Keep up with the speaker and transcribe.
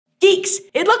weeks,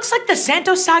 it looks like the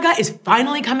Santos saga is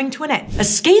finally coming to an end. A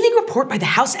scathing report by the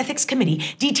House Ethics Committee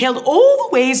detailed all the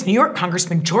ways New York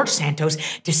Congressman George Santos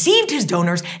deceived his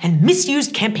donors and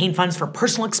misused campaign funds for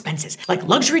personal expenses, like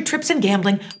luxury trips and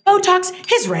gambling, Botox,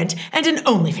 his rent, and an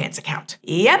OnlyFans account.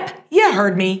 Yep, you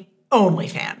heard me.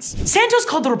 OnlyFans. Santos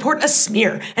called the report a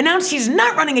smear, announced he's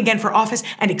not running again for office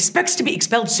and expects to be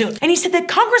expelled soon. And he said that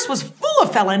Congress was full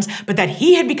of felons, but that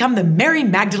he had become the Mary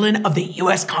Magdalene of the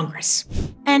US Congress.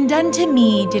 And unto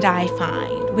me did I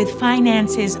find, with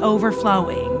finances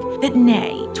overflowing, that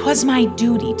nay, 'twas my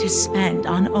duty to spend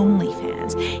on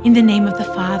OnlyFans in the name of the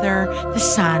Father, the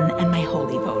Son, and my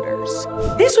holy voters.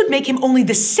 This would make him only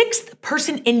the 6th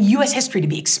person in US history to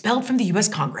be expelled from the US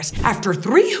Congress, after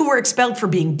 3 who were expelled for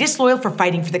being disloyal for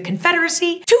fighting for the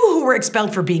Confederacy, 2 who were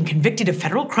expelled for being convicted of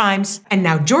federal crimes, and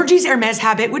now Georgie's Hermes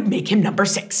habit would make him number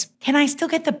 6. Can I still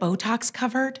get the Botox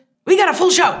covered? We got a full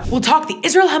show. We'll talk the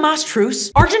Israel-Hamas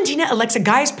truce, Argentina elects a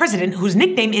guy as president whose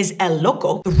nickname is El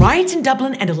Loco, the riots in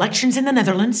Dublin and elections in the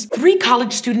Netherlands, 3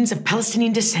 college students of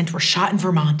Palestinian descent were shot in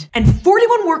Vermont, and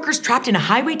 41 workers trapped in a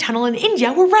highway tunnel in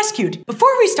India were rescued.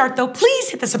 Before we start though, please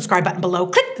hit the subscribe button below,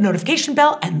 click the notification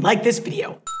bell, and like this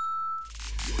video.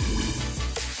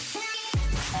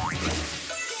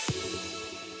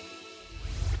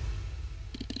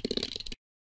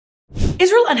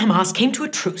 Israel and Hamas came to a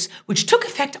truce, which took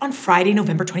effect on Friday,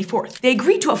 November 24th. They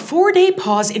agreed to a 4-day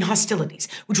pause in hostilities,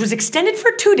 which was extended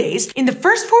for 2 days. In the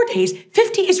first 4 days,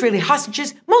 50 Israeli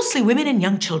hostages, mostly women and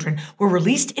young children, were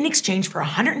released in exchange for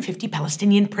 150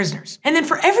 Palestinian prisoners. And then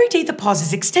for every day the pause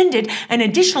is extended, an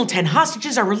additional 10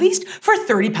 hostages are released for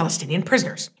 30 Palestinian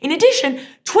prisoners. In addition,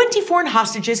 20 foreign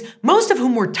hostages, most of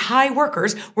whom were Thai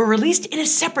workers, were released in a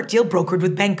separate deal brokered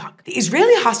with Bangkok. The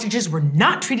Israeli hostages were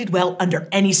not treated well under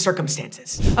any circumstances.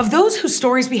 Of those whose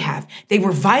stories we have, they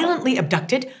were violently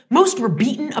abducted, most were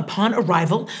beaten upon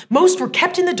arrival, most were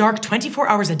kept in the dark 24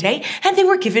 hours a day, and they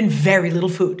were given very little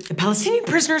food. The Palestinian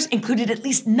prisoners included at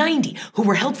least 90 who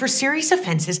were held for serious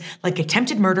offenses like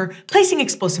attempted murder, placing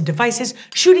explosive devices,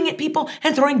 shooting at people,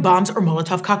 and throwing bombs or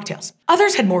Molotov cocktails.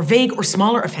 Others had more vague or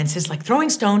smaller offenses like throwing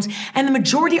stones, and the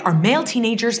majority are male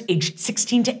teenagers aged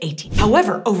 16 to 18.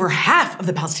 However, over half of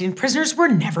the Palestinian prisoners were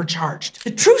never charged.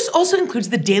 The truce also includes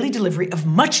the daily delivery of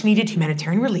much-needed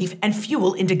humanitarian relief and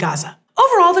fuel into Gaza.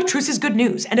 Overall, the truce is good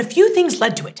news, and a few things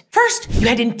led to it. First, you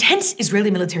had intense Israeli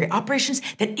military operations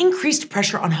that increased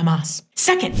pressure on Hamas.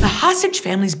 Second, the hostage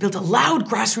families built a loud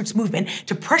grassroots movement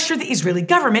to pressure the Israeli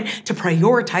government to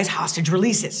prioritize hostage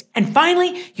releases. And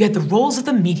finally, you had the roles of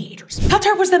the mediators.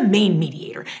 Qatar was the main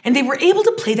mediator, and they were able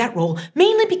to play that role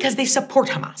mainly because they support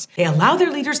Hamas. They allow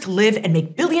their leaders to live and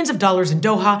make billions of dollars in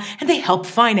Doha, and they help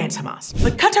finance Hamas.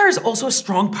 But Qatar is also a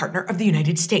strong partner of the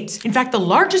United States. In fact, the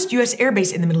largest US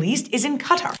airbase in the Middle East is in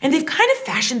Qatar, and they've kind of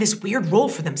fashioned this weird role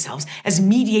for themselves as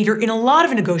mediator in a lot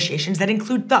of negotiations that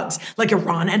include thugs like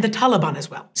Iran and the Taliban as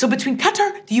well. So between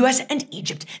Qatar, the US, and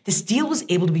Egypt, this deal was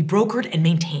able to be brokered and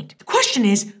maintained. The question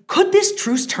is, could this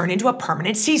truce turn into a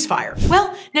permanent ceasefire?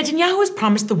 Well, Netanyahu has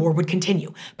promised the war would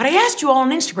continue, but I asked you all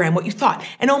on Instagram what you thought,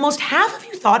 and almost half of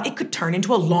you thought it could turn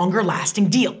into a longer-lasting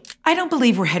deal. I don't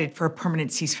believe we're headed for a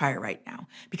permanent ceasefire right now,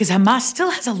 because Hamas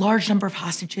still has a large number of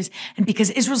hostages, and because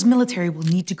Israel's military will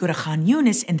need to go to Khan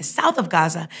Yunis in the south of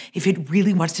Gaza if it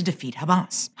really wants to defeat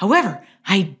Hamas. However,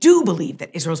 I do believe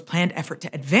that Israel's planned effort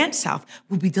to advance south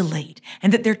will be delayed,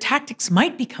 and that their tactics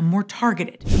might become more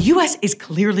targeted. The US is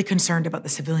clearly concerned about the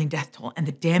civilian death toll and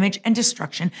the damage and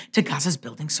destruction to Gaza's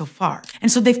buildings so far.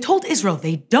 And so they've told Israel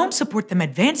they don't support them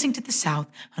advancing to the south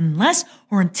unless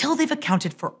or until they've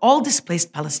accounted for all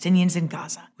displaced Palestinians in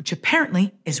Gaza, which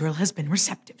apparently Israel has been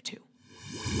receptive to.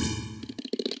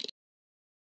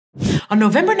 On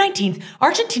November 19th,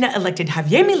 Argentina elected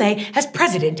Javier Milei as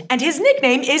president, and his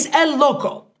nickname is El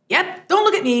Loco. Yep, don't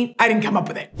look at me, I didn't come up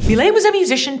with it. Milei was a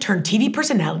musician turned TV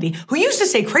personality who used to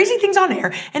say crazy things on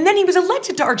air, and then he was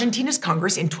elected to Argentina's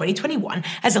Congress in 2021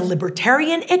 as a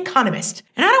libertarian economist.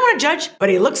 And I don't want to judge, but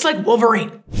he looks like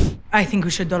Wolverine. I think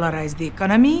we should dollarize the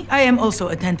economy. I am also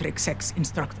a tantric sex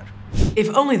instructor.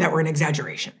 If only that were an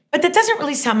exaggeration. But that doesn't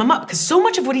really sum him up, because so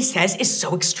much of what he says is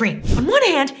so extreme. On one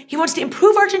hand, he wants to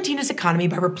improve Argentina's economy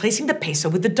by replacing the peso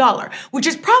with the dollar, which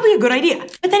is probably a good idea.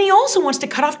 But then he also wants to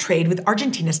cut off trade with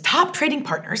Argentina's top trading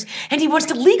partners, and he wants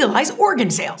to legalize organ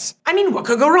sales. I mean, what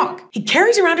could go wrong? He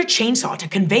carries around a chainsaw to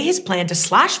convey his plan to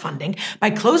slash funding by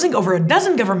closing over a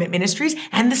dozen government ministries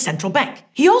and the central bank.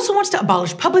 He also wants to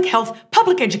abolish public health,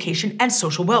 public education, and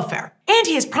social welfare. And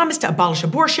he has promised to abolish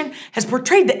abortion, has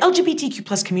portrayed the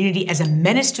LGBTQ+ community as a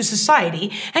menace to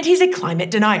society, and he's a climate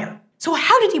denier. So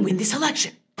how did he win this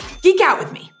election? Geek out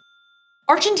with me.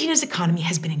 Argentina's economy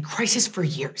has been in crisis for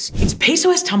years. Its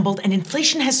peso has tumbled and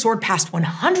inflation has soared past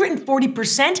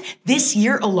 140% this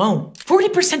year alone.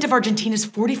 40% of Argentina's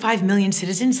 45 million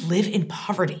citizens live in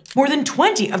poverty. More than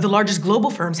 20 of the largest global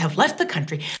firms have left the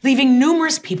country, leaving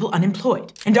numerous people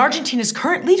unemployed. And Argentina's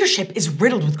current leadership is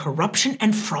riddled with corruption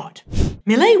and fraud.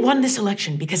 Milei won this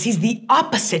election because he's the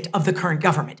opposite of the current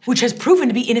government, which has proven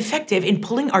to be ineffective in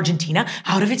pulling Argentina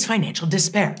out of its financial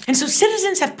despair. And so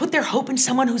citizens have put their hope in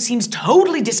someone who seems totally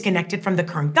disconnected from the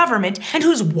current government and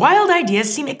whose wild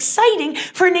ideas seem exciting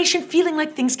for a nation feeling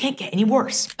like things can't get any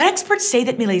worse. But experts say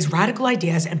that Milei's radical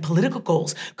ideas and political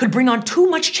goals could bring on too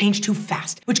much change too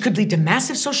fast, which could lead to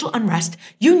massive social unrest,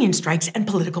 union strikes, and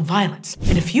political violence.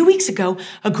 And a few weeks ago,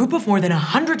 a group of more than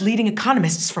 100 leading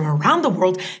economists from around the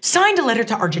world signed a letter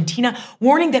to Argentina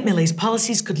warning that Milei's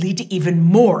policies could lead to even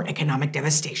more economic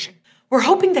devastation. We're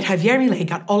hoping that Javier Milei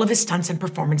got all of his stunts and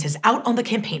performances out on the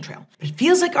campaign trail, but it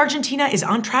feels like Argentina is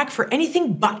on track for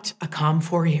anything but a calm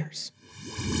 4 years.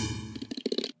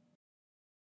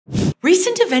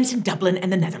 Recent events in Dublin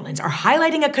and the Netherlands are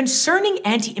highlighting a concerning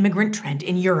anti-immigrant trend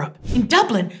in Europe. In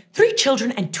Dublin, 3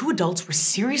 children and 2 adults were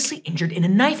seriously injured in a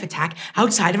knife attack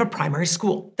outside of a primary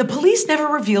school. The police never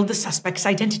revealed the suspect's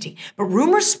identity, but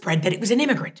rumors spread that it was an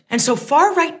immigrant. And so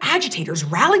far-right agitators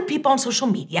rallied people on social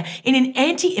media in an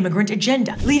anti-immigrant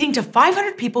agenda, leading to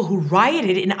 500 people who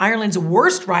rioted in Ireland's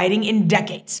worst rioting in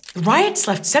decades. The riots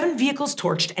left 7 vehicles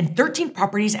torched and 13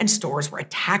 properties and stores were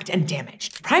attacked and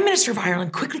damaged. The Prime Minister of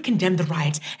Ireland quickly condemned the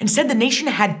riots and said the nation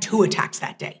had 2 attacks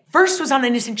that day. First was on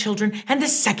innocent children, and the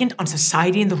second on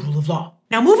society and the rule of law.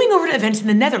 Now, moving over to events in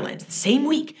the Netherlands, the same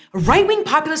week, a right-wing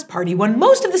populist party won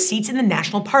most of the seats in the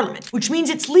national parliament, which means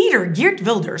its leader, Geert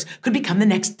Wilders, could become the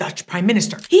next Dutch prime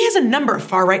minister. He has a number of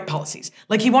far-right policies,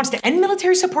 like he wants to end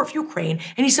military support for Ukraine,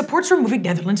 and he supports removing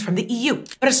Netherlands from the EU.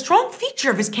 But a strong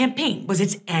feature of his campaign was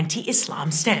its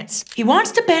anti-Islam stance. He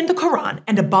wants to ban the Quran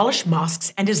and abolish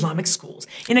mosques and Islamic schools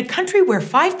in a country where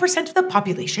 5% of the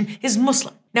population is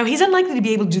Muslim. Now, he's unlikely to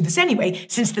be able to do this anyway,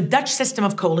 since the Dutch system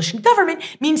of coalition government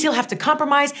means he'll have to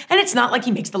compromise, and it's not like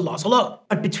he makes the laws alone.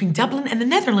 But between Dublin and the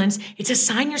Netherlands, it's a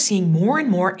sign you're seeing more and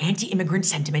more anti-immigrant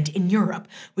sentiment in Europe,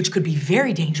 which could be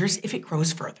very dangerous if it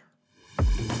grows further.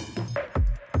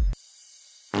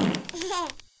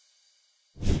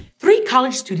 3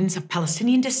 college students of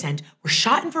Palestinian descent were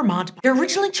shot in Vermont by their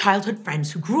originally childhood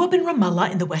friends who grew up in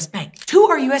Ramallah in the West Bank. 2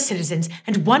 are U.S. citizens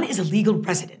and 1 is a legal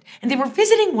resident, and they were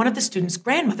visiting one of the students'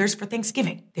 grandmothers for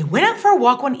Thanksgiving. They went out for a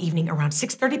walk one evening around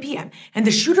 6:30 p.m., and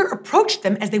the shooter approached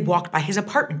them as they walked by his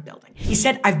apartment building. He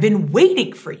said, "I've been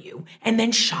waiting for you," and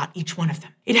then shot each one of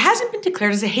them. It hasn't been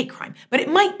declared as a hate crime, but it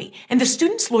might be, and the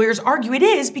students' lawyers argue it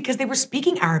is because they were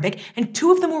speaking Arabic and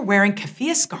 2 of them were wearing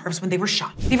keffiyeh scarves when they were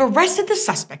shot. They've arrested the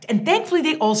suspect, and thankfully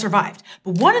they all survived,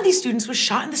 but one of these students was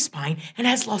shot in the spine and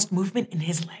has lost movement in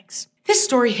his legs. This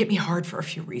story hit me hard for a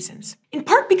few reasons. In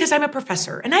part because I'm a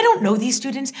professor and I don't know these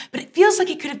students, but it feels like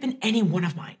it could have been any one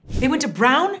of mine. They went to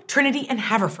Brown, Trinity, and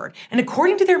Haverford, and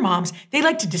according to their moms, they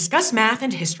like to discuss math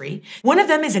and history. One of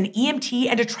them is an EMT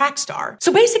and a track star.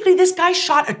 So basically, this guy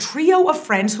shot a trio of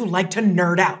friends who like to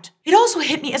nerd out. It also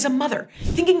hit me as a mother,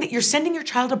 thinking that you're sending your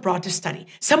child abroad to study,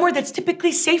 somewhere that's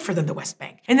typically safer than the West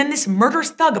Bank. And then this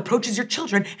murderous thug approaches your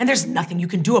children and there's nothing you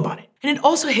can do about it. And it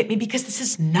also hit me because this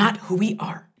is not who we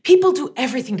are. People do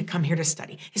everything to come here to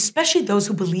study, especially those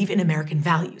who believe in American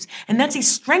values. And that's a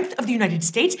strength of the United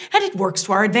States, and it works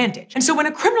to our advantage. And so when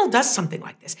a criminal does something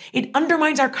like this, it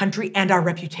undermines our country and our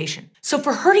reputation. So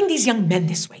for hurting these young men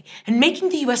this way, and making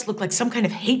the US look like some kind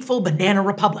of hateful banana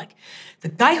republic, the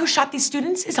guy who shot these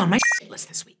students is on my shit list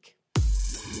this week.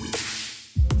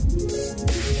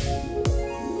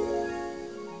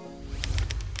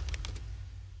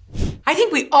 I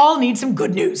think we all need some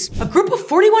good news. A group of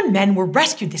 41 men were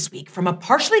rescued this week from a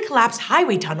partially collapsed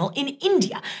highway tunnel in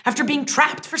India after being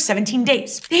trapped for 17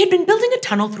 days. They had been building a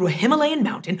tunnel through a Himalayan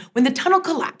mountain when the tunnel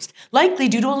collapsed, likely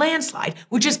due to a landslide,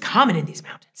 which is common in these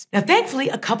mountains. Now, thankfully,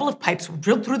 a couple of pipes were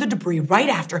drilled through the debris right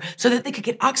after so that they could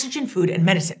get oxygen, food, and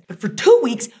medicine. But for 2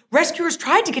 weeks, rescuers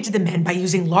tried to get to the men by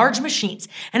using large machines,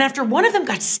 and after one of them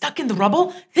got stuck in the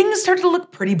rubble, things started to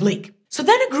look pretty bleak. So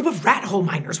then a group of rat hole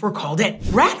miners were called in.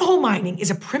 Rat hole mining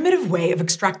is a primitive way of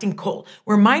extracting coal,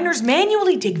 where miners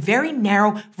manually dig very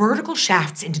narrow vertical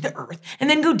shafts into the earth and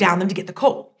then go down them to get the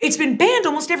coal. It's been banned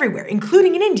almost everywhere,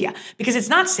 including in India, because it's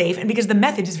not safe and because the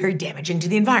method is very damaging to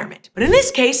the environment. But in this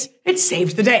case, it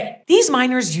saved the day. These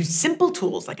miners used simple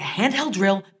tools like a handheld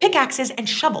drill, pickaxes, and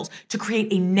shovels to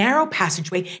create a narrow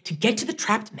passageway to get to the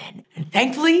trapped men, and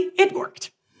thankfully, it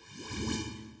worked.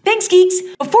 Thanks, geeks!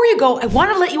 Before you go, I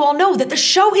want to let you all know that the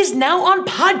show is now on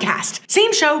podcast.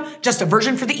 Same show, just a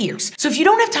version for the ears. So if you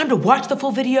don't have time to watch the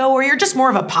full video, or you're just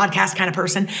more of a podcast kind of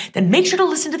person, then make sure to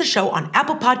listen to the show on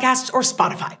Apple Podcasts or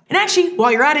Spotify. And actually,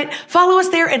 while you're at it, follow us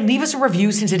there and leave us a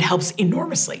review since it helps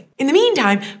enormously. In the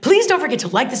meantime, please don't forget to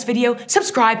like this video,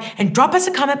 subscribe, and drop us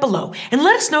a comment below, and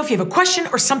let us know if you have a question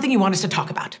or something you want us to talk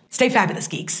about. Stay fabulous,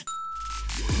 geeks.